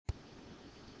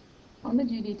On the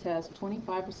GD test,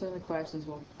 25% of the questions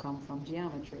will come from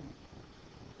geometry.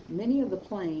 Many of the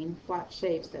plane, flat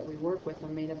shapes that we work with are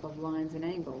made up of lines and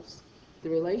angles. The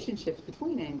relationships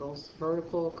between angles,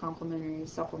 vertical, complementary,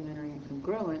 supplementary, and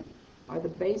congruent, are the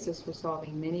basis for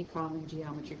solving many common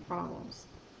geometry problems.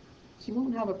 So you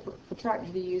won't have a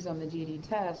protractor to use on the GD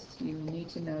test. You will need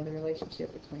to know the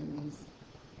relationship between these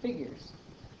figures.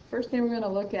 First thing we're going to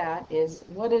look at is,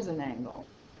 what is an angle?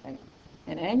 Okay.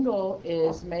 An angle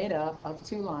is made up of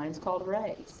two lines called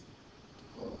rays.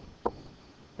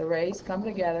 The rays come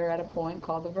together at a point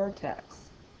called the vertex,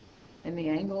 and the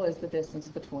angle is the distance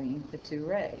between the two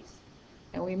rays.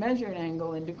 And we measure an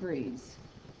angle in degrees.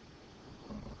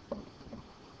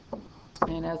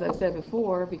 And as I said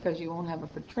before, because you won't have a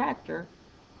protractor,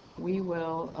 we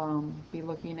will be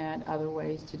looking at other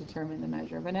ways to determine the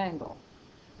measure of an angle.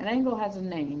 An angle has a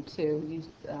name too.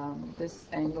 This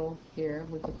angle here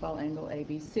we could call angle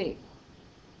ABC.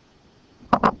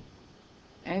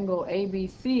 Angle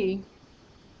ABC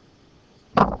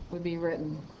would be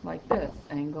written like this,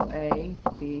 angle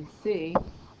ABC.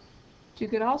 But you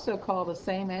could also call the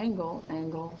same angle,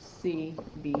 angle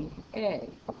CBA.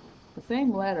 The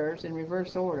same letters in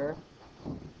reverse order,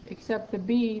 except the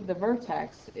B, the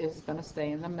vertex, is going to stay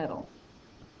in the middle.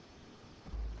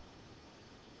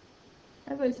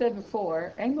 As I said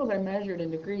before, angles are measured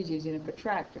in degrees using a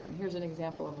protractor. Here's an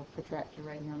example of a protractor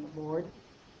right here on the board.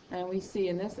 And we see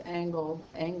in this angle,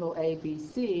 angle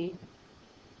ABC,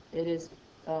 it is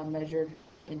measured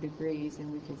in degrees,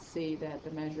 and we can see that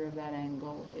the measure of that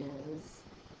angle is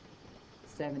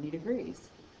 70 degrees.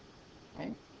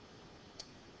 Okay?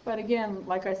 But again,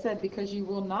 like I said, because you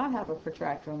will not have a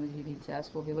protractor on the GD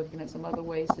test, we'll be looking at some other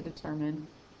ways to determine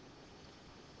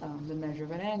the measure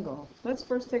of an angle. Let's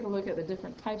first take a look at the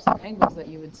different types of angles that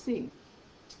you would see.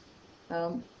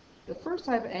 The first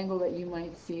type of angle that you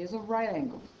might see is a right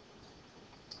angle.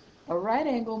 A right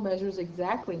angle measures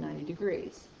exactly 90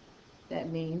 degrees. That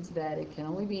means that it can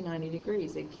only be 90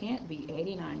 degrees. It can't be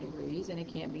 89 degrees, and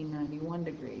it can't be 91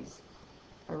 degrees.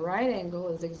 A right angle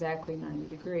is exactly 90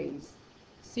 degrees.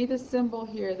 See the symbol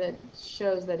here that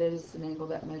shows that it is an angle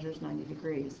that measures 90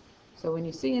 degrees. So when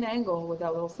you see an angle with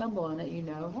that little symbol on it, you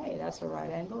know, hey, that's a right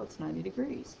angle, it's 90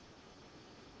 degrees.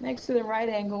 Next to the right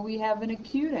angle, we have an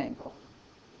acute angle.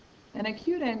 An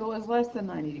acute angle is less than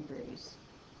 90 degrees.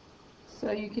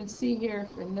 So you can see here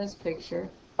in this picture,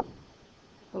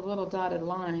 the little dotted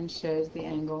line shows the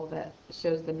angle that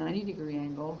shows the 90-degree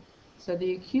angle. So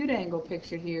the acute angle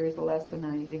pictured here is less than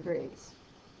 90 degrees.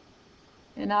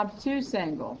 An obtuse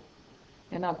angle.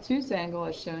 An obtuse angle,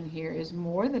 as shown here, is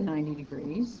more than 90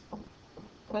 degrees,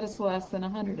 but it's less than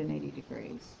 180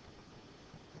 degrees.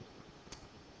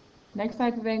 Next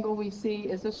type of angle we see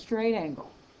is a straight angle.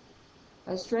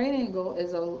 A straight angle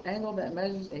is an angle that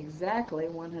measures exactly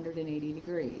 180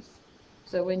 degrees.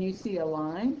 So when you see a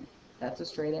line, that's a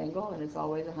straight angle, and it's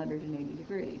always 180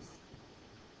 degrees.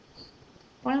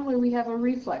 Finally, we have a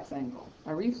reflex angle.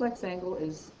 A reflex angle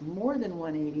is more than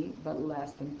 180, but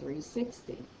less than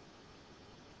 360.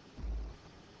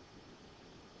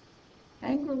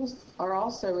 Angles are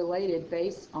also related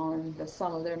based on the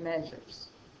sum of their measures.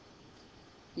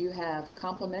 You have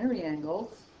complementary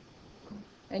angles,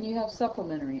 and you have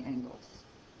supplementary angles.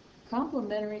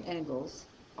 Complementary angles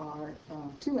are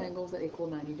two angles that equal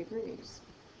 90 degrees,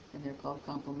 and they're called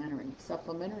complementary.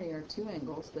 Supplementary are two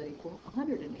angles that equal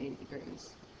 180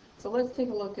 degrees. So let's take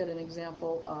a look at an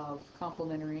example of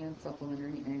complementary and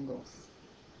supplementary angles.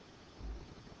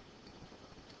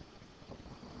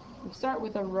 We'll start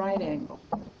with a right angle.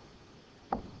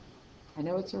 I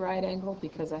know it's a right angle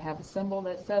because I have a symbol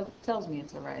that tells me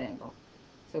it's a right angle.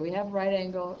 So we have right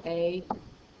angle A,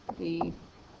 B,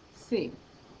 C.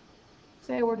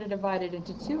 Say I were to divide it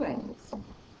into two angles,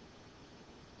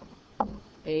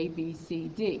 A, B,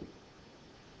 C, D.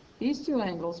 These two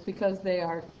angles, because they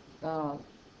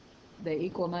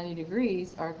equal 90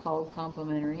 degrees, are called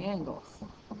complementary angles.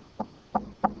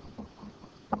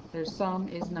 Their sum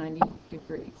is 90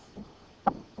 degrees.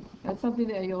 That's something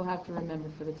that you'll have to remember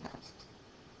for the test.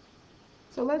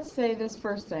 So let's say this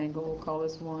first angle, we'll call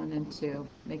this 1 and 2,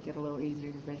 make it a little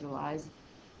easier to visualize.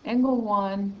 Angle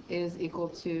 1 is equal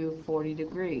to 40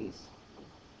 degrees.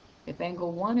 If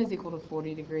angle 1 is equal to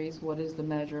 40 degrees, what is the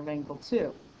measure of angle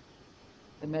 2?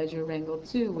 The measure of angle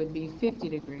 2 would be 50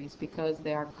 degrees because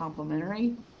they are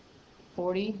complementary.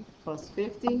 40 plus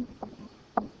 50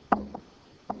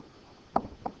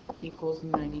 equals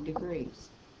 90 degrees.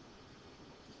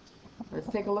 Let's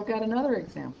take a look at another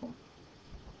example.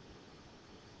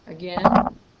 Again,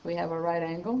 we have a right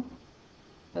angle.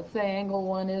 Let's say angle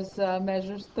 1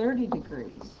 measures 30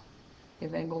 degrees.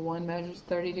 If angle 1 measures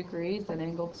 30 degrees, then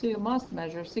angle 2 must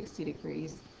measure 60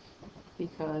 degrees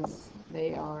because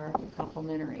they are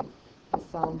complementary. The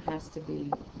sum has to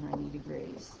be 90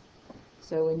 degrees.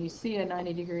 So when you see a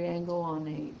 90-degree angle on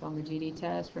the GD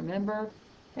test, remember,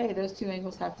 hey, those two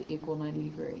angles have to equal 90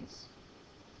 degrees.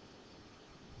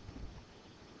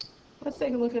 Let's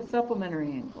take a look at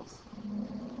supplementary angles.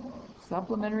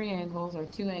 Supplementary angles are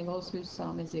two angles whose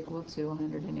sum is equal to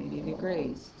 180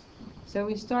 degrees. So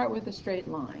we start with a straight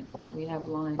line. We have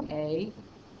line A,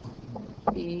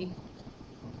 B,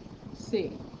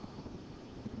 C.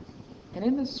 And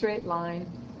in the straight line,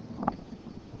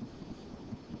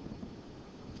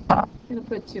 I'm going to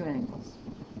put two angles.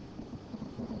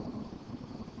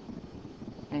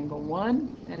 Angle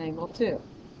 1 and angle 2.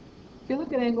 If you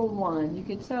look at angle 1, you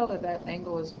can tell that that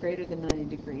angle is greater than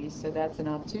 90 degrees, so that's an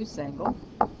obtuse angle.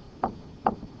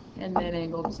 And then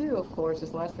angle 2, of course,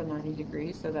 is less than 90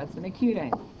 degrees, so that's an acute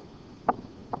angle.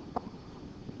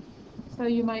 So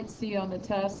you might see on the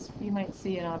test, you might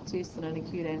see an obtuse and an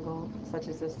acute angle, such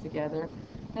as this together.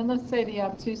 And let's say the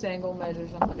obtuse angle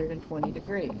measures 120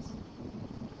 degrees.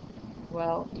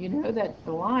 Well, you know that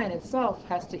the line itself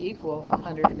has to equal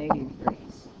 180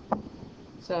 degrees.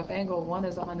 So if angle 1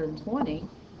 is 120,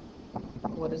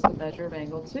 what is the measure of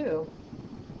angle 2?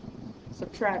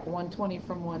 Subtract 120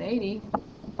 from 180,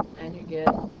 and you get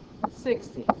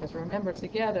 60. Because remember,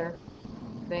 together,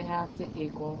 they have to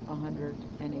equal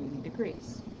 180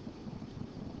 degrees.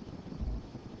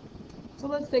 So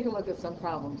let's take a look at some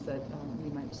problems that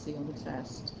you might see on the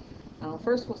test.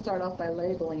 First, we'll start off by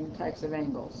labeling types of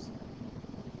angles.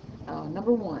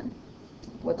 Number 1,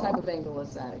 what type of angle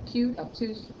is that? Acute,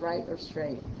 obtuse, right, or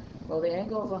straight? Well, the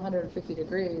angle is 150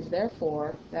 degrees,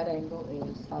 therefore, that angle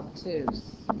is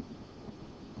obtuse.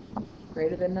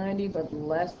 Greater than 90, but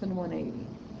less than 180.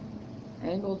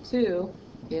 Angle 2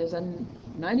 is a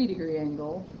 90-degree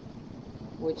angle,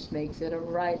 which makes it a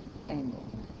right angle.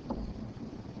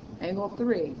 Angle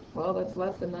 3, well, that's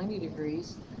less than 90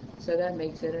 degrees, so that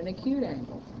makes it an acute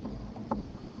angle.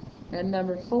 And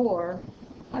number 4,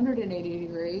 180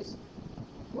 degrees,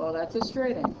 well, that's a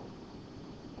straight angle.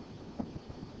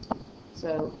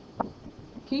 So,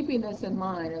 keeping this in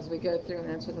mind as we go through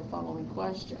and answer the following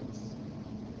questions.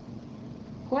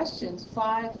 Questions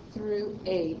 5 through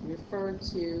 8 refer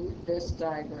to this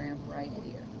diagram right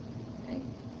here. Okay?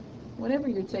 Whenever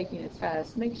you're taking a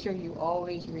test, make sure you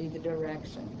always read the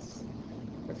directions.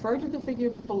 Refer to the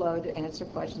figure below to answer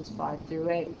questions 5 through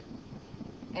 8.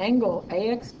 Angle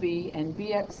AXB and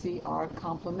BXC are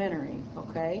complementary,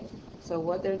 okay? So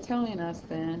what they're telling us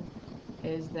then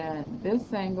is that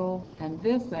this angle and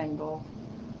this angle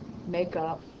make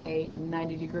up a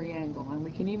 90-degree angle, and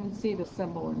we can even see the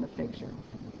symbol in the picture.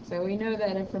 So we know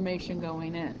that information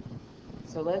going in.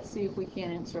 So let's see if we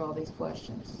can answer all these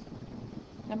questions.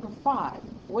 Number 5,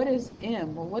 what is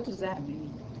M? Well, what does that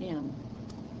mean, M?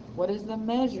 What is the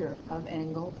measure of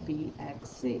angle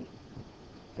BXC?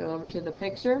 Go over to the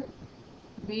picture.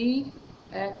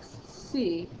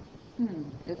 BXC,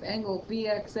 if angle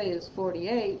BXA is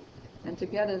 48, and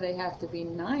together they have to be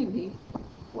 90,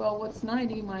 well, what's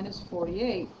 90 minus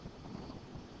 48?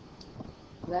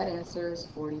 That answer is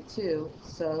 42.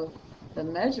 So the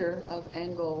measure of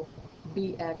angle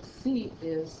BXC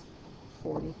is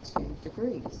 42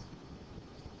 degrees.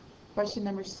 Question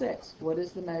number 6, what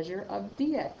is the measure of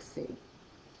DXC?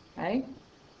 Okay?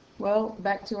 Well,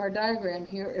 back to our diagram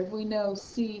here, if we know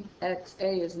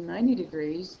CXA is 90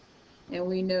 degrees, and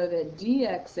we know that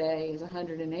DXA is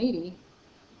 180,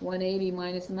 180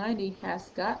 minus 90 has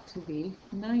got to be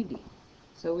 90.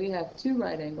 So we have two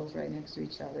right angles right next to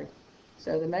each other.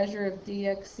 So the measure of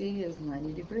DXC is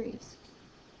 90 degrees.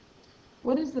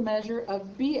 What is the measure of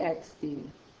BXD?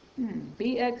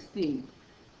 BXD.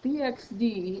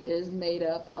 BXD is made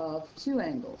up of two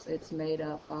angles. It's made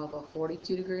up of a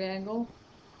 42-degree angle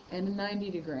and a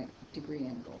 90-degree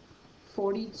angle.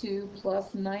 42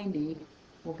 plus 90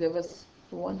 will give us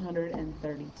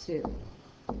 132.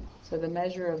 So the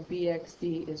measure of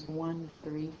BXD is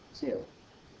 132.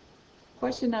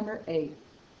 Question number 8.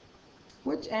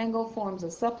 Which angle forms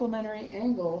a supplementary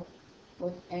angle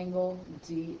with angle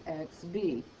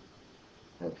DXB?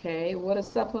 Okay, what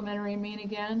does supplementary mean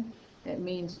again? It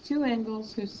means two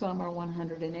angles whose sum are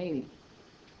 180.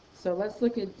 So let's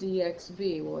look at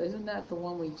DXB. Well, isn't that the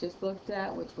one we just looked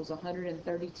at, which was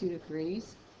 132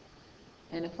 degrees?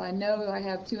 And if I know I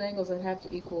have two angles that have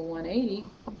to equal 180,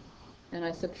 and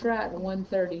I subtract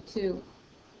 132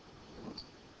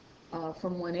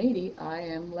 from 180, I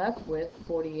am left with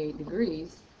 48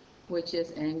 degrees, which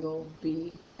is angle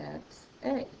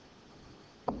BXA.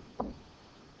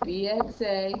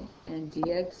 BXA and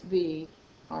DXB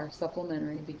are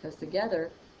supplementary because together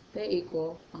they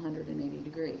equal 180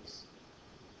 degrees.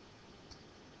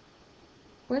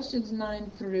 Questions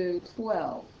 9 through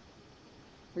 12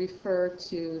 refer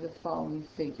to the following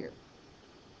figure.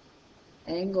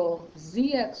 Angle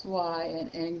ZXY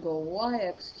and angle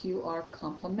YXQ are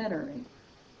complementary.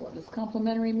 What does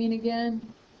complementary mean again?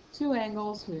 Two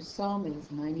angles whose sum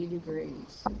is 90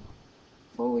 degrees.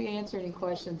 Before we answer any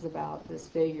questions about this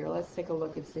figure, let's take a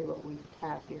look and see what we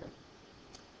have here.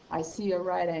 I see a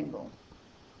right angle.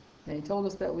 They told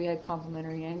us that we had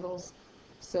complementary angles,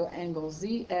 so angle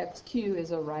ZXQ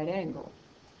is a right angle.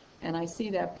 And I see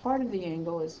that part of the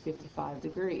angle is 55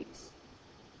 degrees.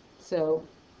 So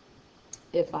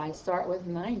if I start with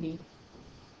 90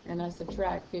 and I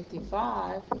subtract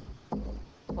 55,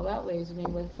 well, that leaves me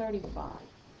with 35.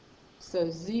 So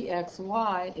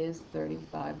ZXY is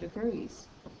 35 degrees.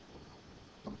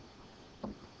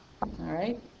 All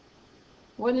right.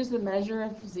 What is the measure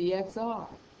of ZXR?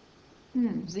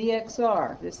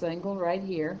 ZXR, this angle right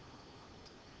here.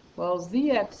 Well,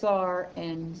 ZXR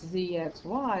and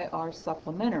ZXY are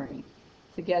supplementary.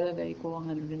 Together they equal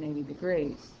 180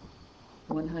 degrees.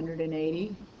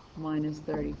 180 minus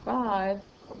 35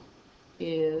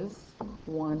 is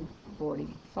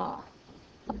 145.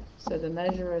 So the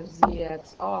measure of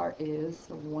ZXR is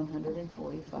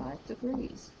 145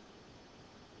 degrees.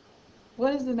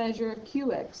 What is the measure of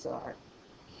QXR?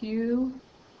 QXR.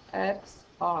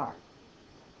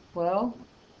 Well,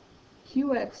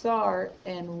 QXR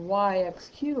and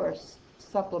YXQ are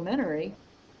supplementary.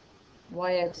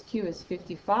 YXQ is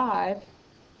 55.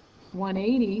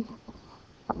 180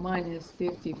 minus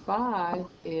 55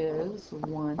 is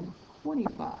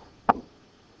 145.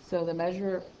 So the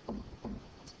measure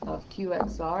of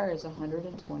QXR is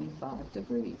 125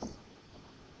 degrees.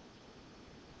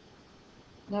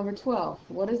 Number 12,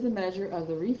 what is the measure of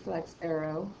the reflex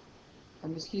arrow?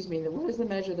 What is the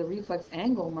measure of the reflex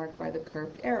angle marked by the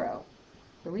curved arrow?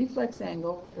 The reflex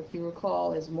angle, if you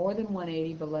recall, is more than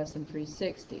 180 but less than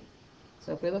 360.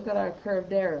 So if we look at our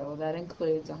curved arrow, that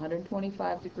includes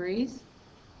 125 degrees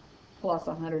plus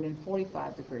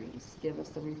 145 degrees. Give us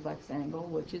the reflex angle,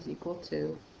 which is equal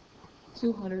to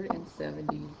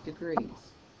 270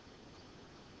 degrees.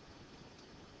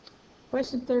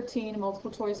 Question 13, a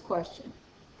multiple choice question.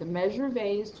 The measure of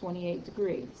A is 28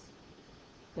 degrees.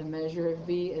 The measure of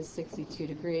B is 62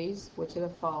 degrees. Which of the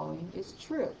following is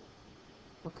true?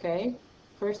 Okay,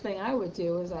 first thing I would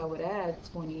do is I would add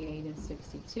 28 and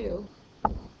 62,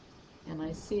 and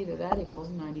I see that that equals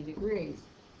 90 degrees.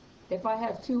 If I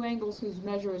have two angles whose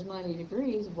measure is 90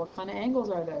 degrees, what kind of angles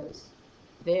are those?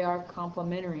 They are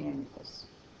complementary angles.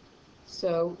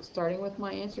 So starting with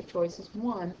my answer choices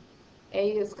 1,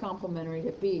 A is complementary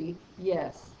to B.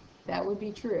 Yes, that would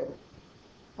be true.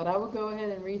 But I would go ahead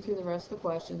and read through the rest of the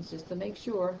questions just to make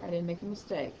sure I didn't make a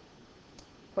mistake.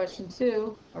 Question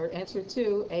 2, or answer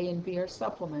 2, A and B are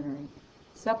supplementary.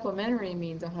 Supplementary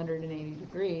means 180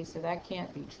 degrees, so that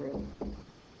can't be true.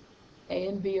 A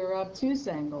and B are obtuse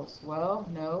angles. Well,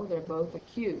 no, they're both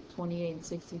acute. 28 and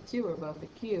 62 are both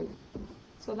acute,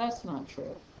 so that's not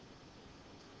true.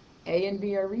 A and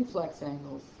B are reflex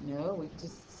angles. No, we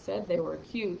just said they were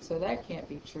acute, so that can't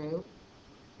be true.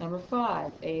 Number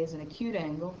 5, A is an acute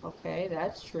angle. Okay,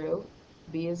 that's true.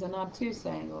 B is an obtuse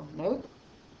angle. Nope.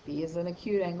 B is an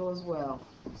acute angle as well.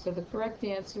 So the correct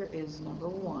answer is number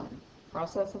 1.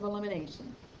 Process of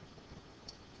elimination.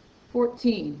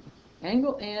 14.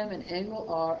 Angle M and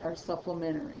angle R are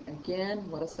supplementary. Again,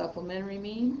 what does supplementary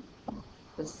mean?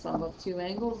 The sum of two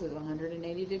angles is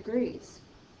 180 degrees.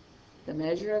 The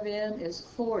measure of M is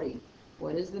 40.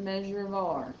 What is the measure of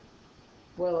R?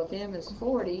 Well, if M is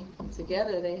 40,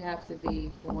 together they have to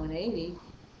be 180.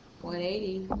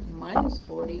 180 minus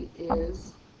 40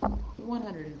 is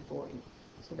 140.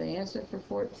 So the answer for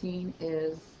 14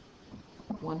 is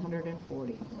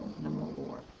 140, number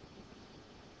 4.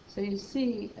 So you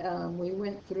see, we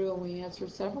went through and we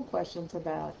answered several questions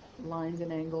about lines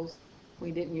and angles.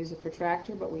 We didn't use a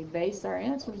protractor, but we based our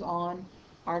answers on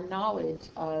our knowledge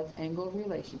of angle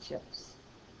relationships.